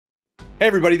Hey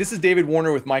everybody, this is David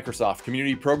Warner with Microsoft,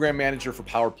 Community Program Manager for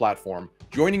Power Platform.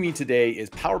 Joining me today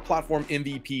is Power Platform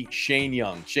MVP Shane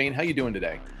Young. Shane, how you doing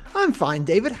today? I'm fine,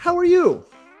 David. How are you?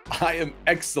 I am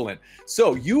excellent.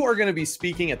 So you are going to be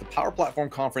speaking at the Power Platform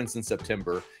Conference in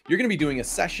September. You're going to be doing a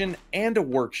session and a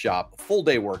workshop, a full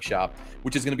day workshop,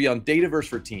 which is going to be on Dataverse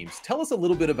for Teams. Tell us a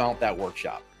little bit about that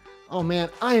workshop. Oh man,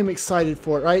 I am excited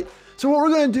for it, right? So what we're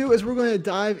going to do is we're going to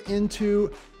dive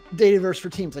into Dataverse for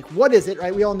Teams. Like, what is it,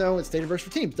 right? We all know it's Dataverse for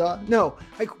Teams, duh. No,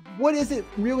 like, what does it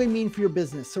really mean for your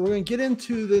business? So we're going to get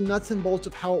into the nuts and bolts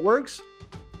of how it works.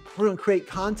 We're going to create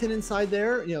content inside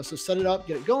there, so set it up,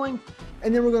 get it going.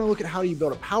 And then we're going to look at how do you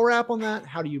build a Power App on that?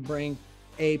 How do you bring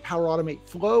a Power Automate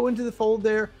flow into the fold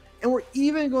there? And we're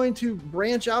even going to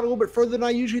branch out a little bit further than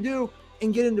I usually do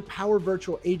and get into Power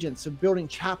Virtual Agents, so building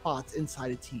chatbots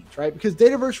inside of Teams, right? Because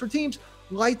Dataverse for Teams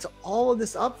lights all of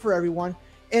this up for everyone.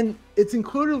 And it's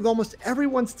included with almost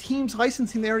everyone's Teams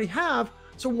licensing they already have.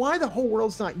 So why the whole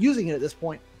world's not using it at this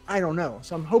point, I don't know.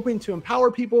 So I'm hoping to empower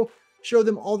people, show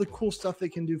them all the cool stuff they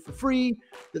can do for free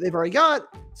that they've already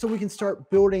got, so we can start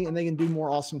building and they can do more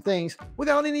awesome things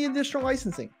without any additional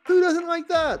licensing. Who doesn't like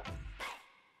that?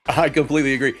 I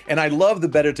completely agree. And I love the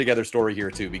better together story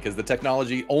here too, because the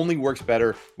technology only works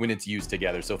better when it's used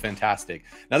together. So fantastic.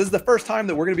 Now, this is the first time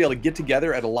that we're going to be able to get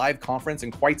together at a live conference in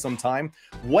quite some time.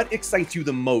 What excites you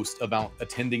the most about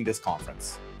attending this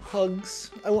conference?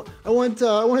 Hugs. I want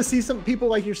to see some people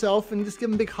like yourself and just give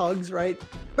them big hugs, right?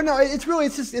 But no,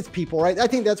 it's people, right? I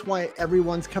think that's why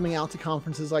everyone's coming out to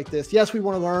conferences like this. Yes, we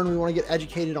want to learn, we want to get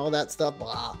educated, all that stuff,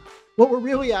 blah. What we're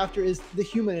really after is the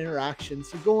human interaction.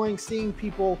 So going, seeing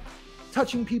people,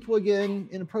 touching people again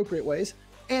in appropriate ways,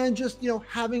 and just,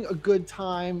 having a good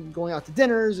time, going out to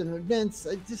dinners and events.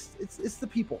 It's the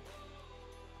people.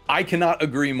 I cannot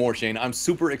agree more, Shane. I'm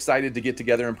super excited to get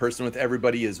together in person with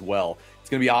everybody as well. It's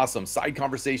going to be awesome. Side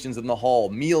conversations in the hall,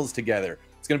 meals together.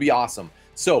 It's going to be awesome.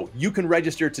 So you can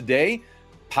register today,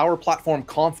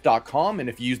 powerplatformconf.com. And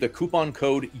if you use the coupon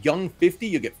code YOUNG50,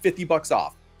 you'll get $50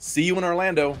 off. See you in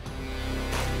Orlando.